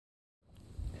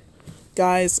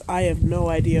Guys, I have no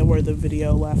idea where the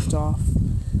video left off.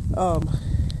 But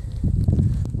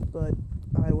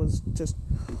I was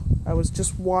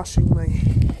just washing my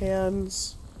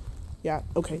hands. Yeah,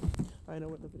 okay. I know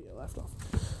where the video left off.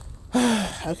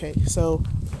 Okay, so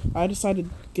I decided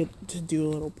to do a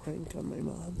little prank on my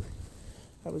mom.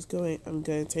 I'm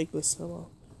gonna take the snow off.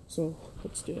 So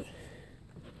let's do it.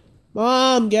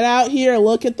 Mom, get out here,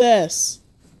 look at this.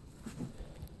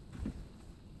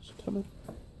 She's coming.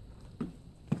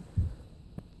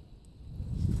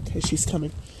 Okay, she's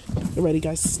coming. Get ready,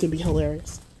 guys. This is gonna be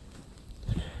hilarious.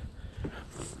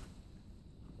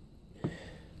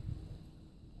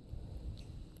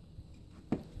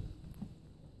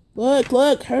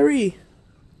 Look, hurry.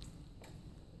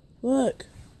 Look.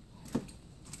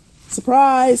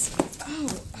 Surprise.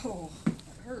 Oh, that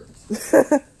hurts.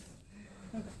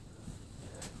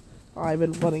 I've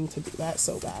been wanting to do that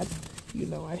so bad. You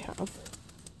know I have.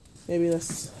 Maybe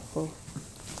this. Oh.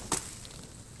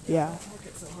 Yeah. Don't work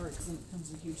it so hard because then it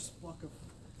becomes a huge block of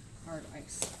hard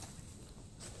ice.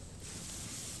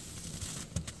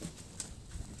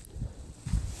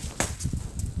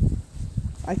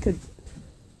 I could.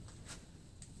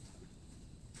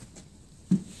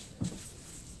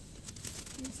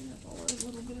 Using up all our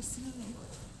little bit of snow.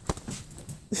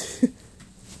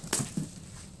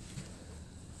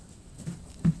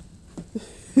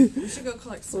 We should go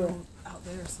collect snow out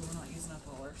there so we're not using up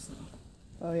all our snow.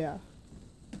 Oh yeah.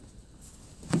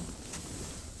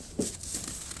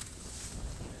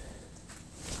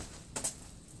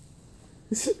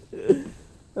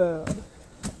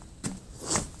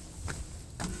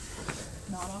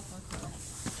 Not off our car.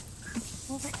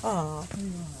 Aw.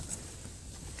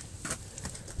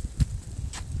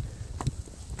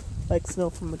 Like snow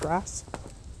from the grass.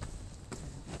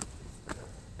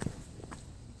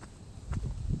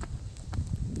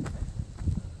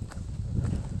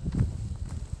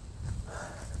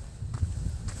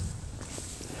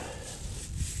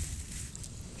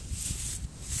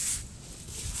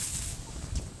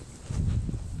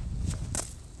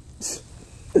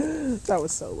 That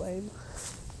was so lame.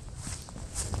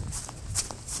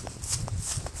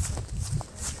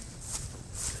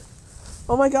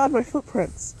 Oh my god, my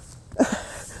footprints.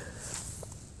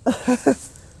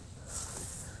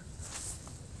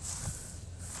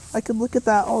 I could look at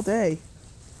that all day.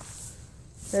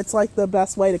 It's like the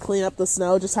best way to clean up the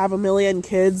snow. Just have a million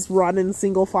kids run in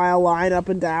single file line up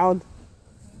and down.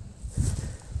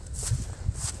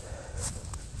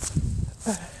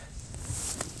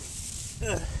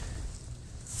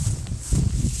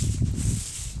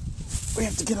 We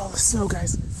have to get all the snow,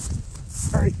 guys.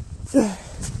 Alright. We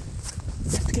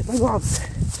have to get my mom.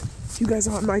 You guys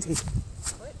are on my team.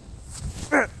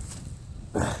 What?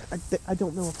 I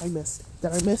don't know if I missed.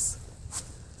 Did I miss?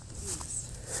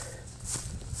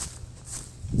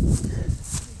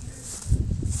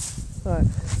 Alright.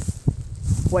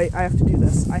 Wait, I have to do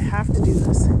this. I have to do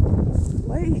this.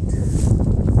 Wait.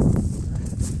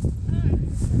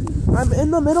 I'm in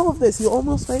the middle of this. You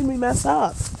almost made me mess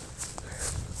up.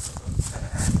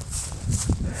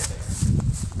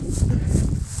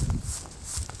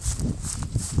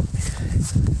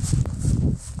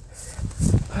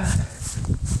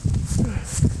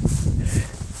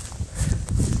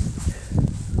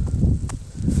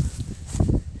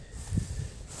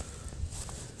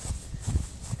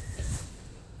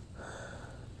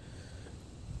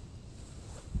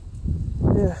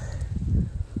 Yeah,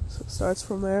 so it starts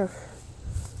from there,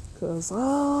 goes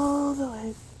all the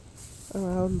way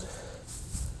around,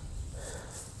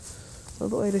 all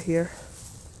the way to here.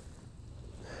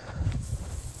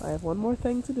 I have one more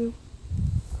thing to do.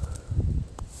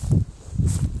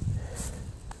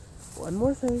 One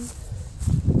more thing.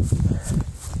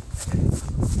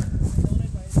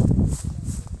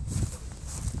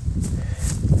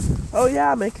 Oh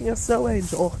yeah, making a snow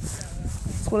angel.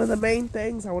 It's one of the main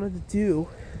things I wanted to do.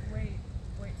 Wait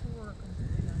till we're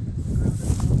completely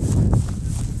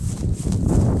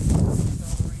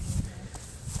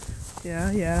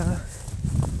done. Yeah.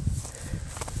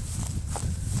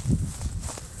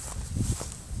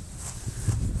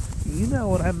 You know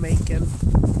what I'm making.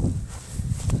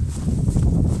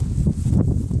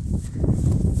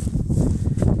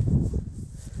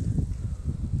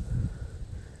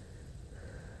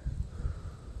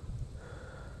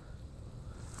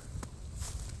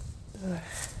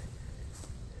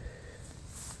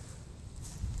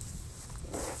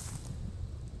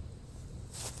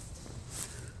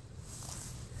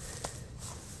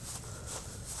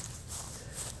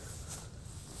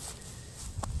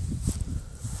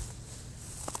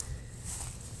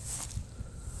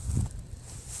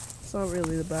 It's not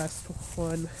really the best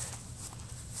one.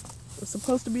 It's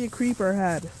supposed to be a creeper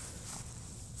head.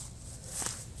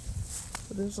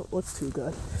 It doesn't look too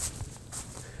good.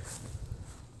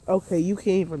 Okay, you can't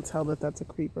even tell that that's a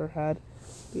creeper head.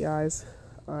 The eyes,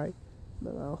 eye,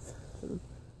 the mouth, and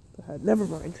the head. Never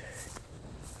mind.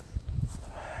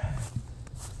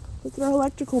 Look at our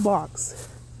electrical box.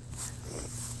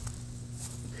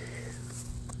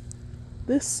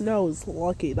 This snow is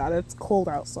lucky that it's cold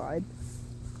outside.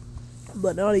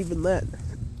 But not even then.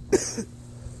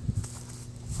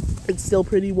 It's still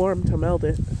pretty warm to melt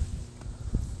it.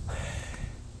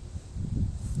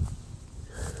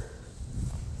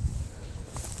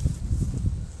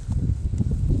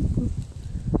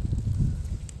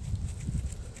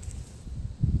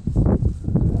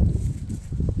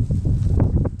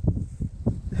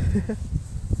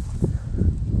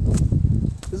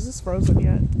 Is this frozen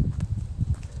yet?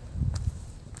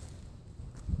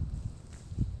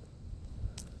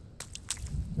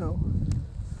 No.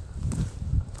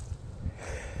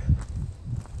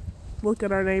 Look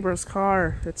at our neighbor's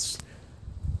car. It's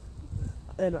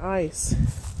in ice.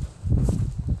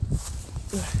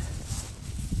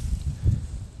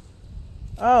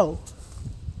 Oh.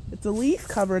 It's a leaf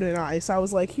covered in ice. I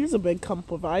was like, here's a big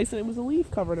clump of ice, and it was a leaf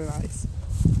covered in ice.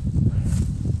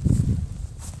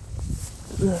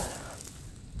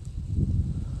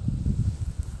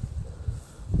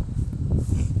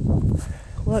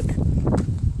 Look.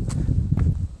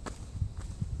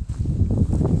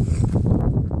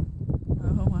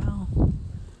 Oh, wow.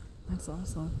 That's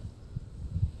awesome.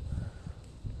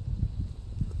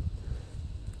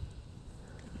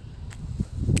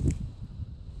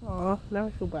 Aw, now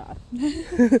I feel bad.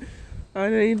 I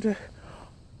need to...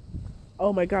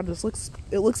 Oh my god, it looks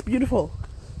beautiful.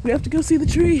 We have to go see the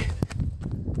tree.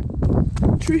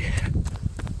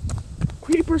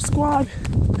 Creeper squad.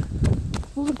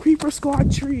 Little creeper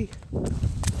squad tree.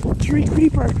 Tree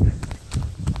creeper.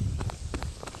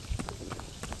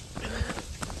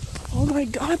 Oh my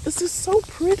god, this is so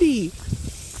pretty.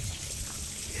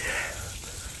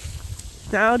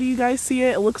 Now do you guys see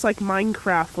it? It looks like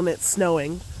Minecraft when it's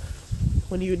snowing.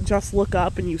 When you just look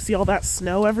up and you see all that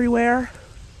snow everywhere.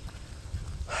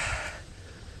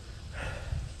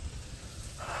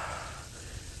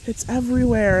 It's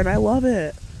everywhere and I love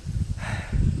it.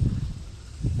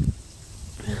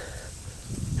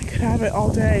 I could have it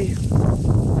all day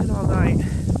and all night.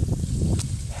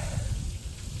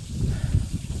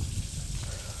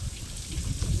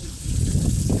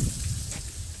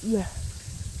 Yeah.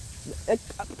 It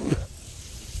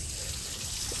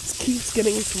keeps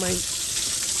getting into my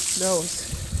nose.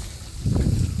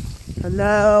 And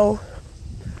now,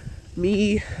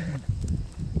 me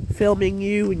filming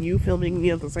you and you filming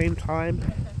me at the same time.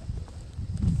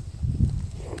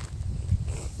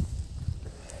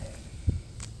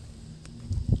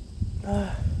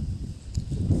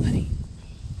 Honey.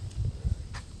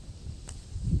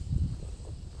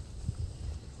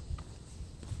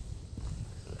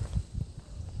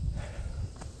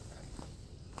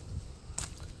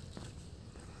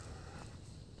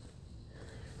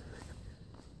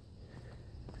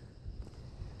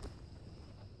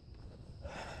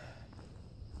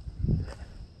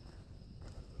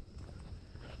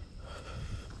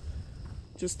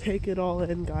 Just take it all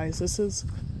in, guys. This is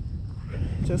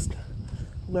just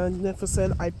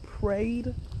magnificent. I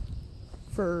prayed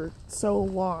for so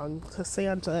long to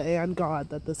Santa and God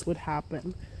that this would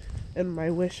happen, and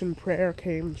my wish and prayer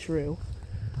came true.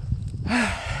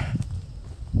 I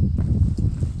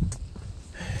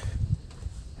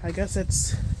guess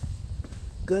it's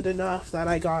good enough that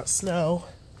I got snow,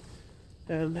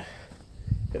 and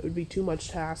it would be too much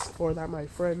to ask for that my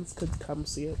friends could come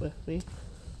see it with me.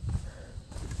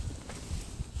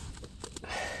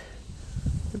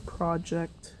 The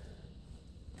project.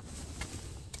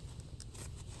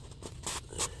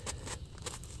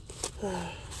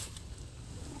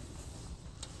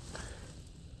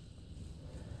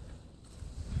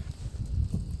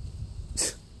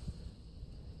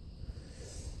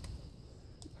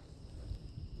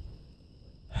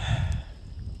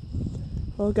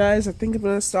 Well guys, I think I'm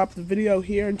gonna stop the video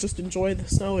here and just enjoy the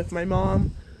snow with my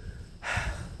mom.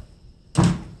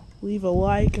 Leave a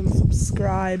like and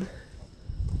subscribe.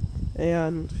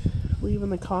 And leave in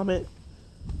the comment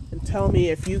and tell me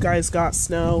if you guys got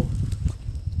snow,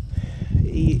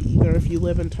 either if you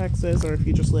live in Texas or if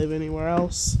you just live anywhere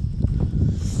else.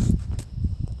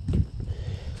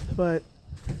 But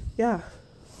yeah,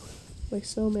 my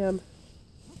snowman.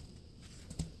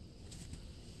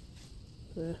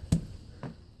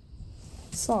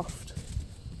 Soft.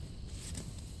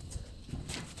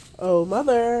 Oh,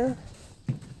 mother,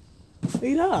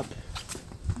 wait up.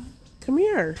 Come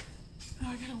here. Oh,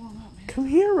 I gotta warm up. Come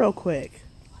here real quick.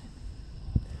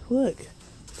 Look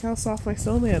how soft my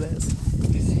snowman is.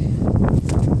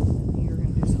 You're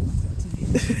gonna do something like that to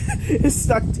me. It's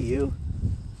stuck to you.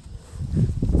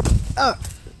 I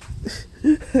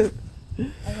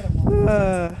gotta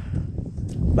walk.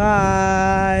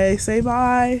 Bye. Say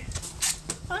bye.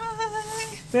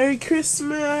 Bye. Merry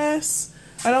Christmas.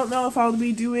 I don't know if I'll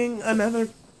be doing another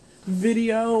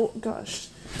video. Gosh,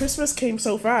 Christmas came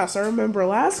so fast. I remember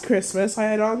last Christmas I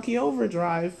had Anki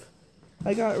Overdrive.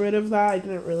 I got rid of that. I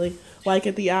didn't really like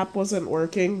it. The app wasn't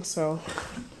working, so.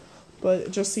 But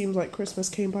it just seems like Christmas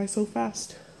came by so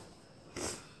fast.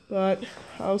 But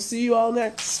I'll see you all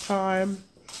next time.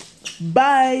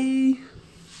 Bye.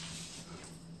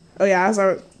 Oh yeah,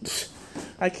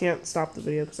 I can't stop the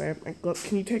video because I have my glove.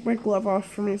 Can you take my glove off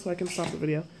for me so I can stop the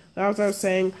video? That was what I was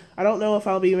saying. I don't know if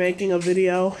I'll be making a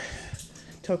video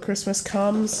till Christmas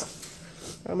comes.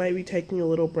 I might be taking a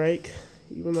little break,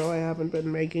 even though I haven't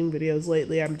been making videos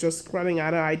lately. I'm just running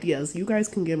out of ideas. You guys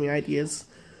can give me ideas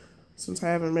since I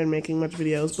haven't been making much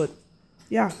videos, but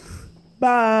yeah.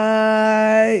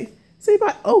 Bye. Say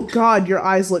bye. Oh God, your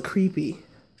eyes look creepy.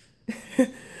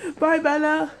 Bye,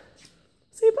 Bella.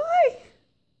 Say bye.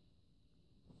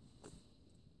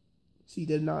 She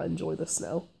did not enjoy the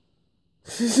snow.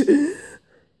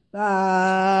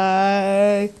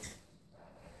 Bye.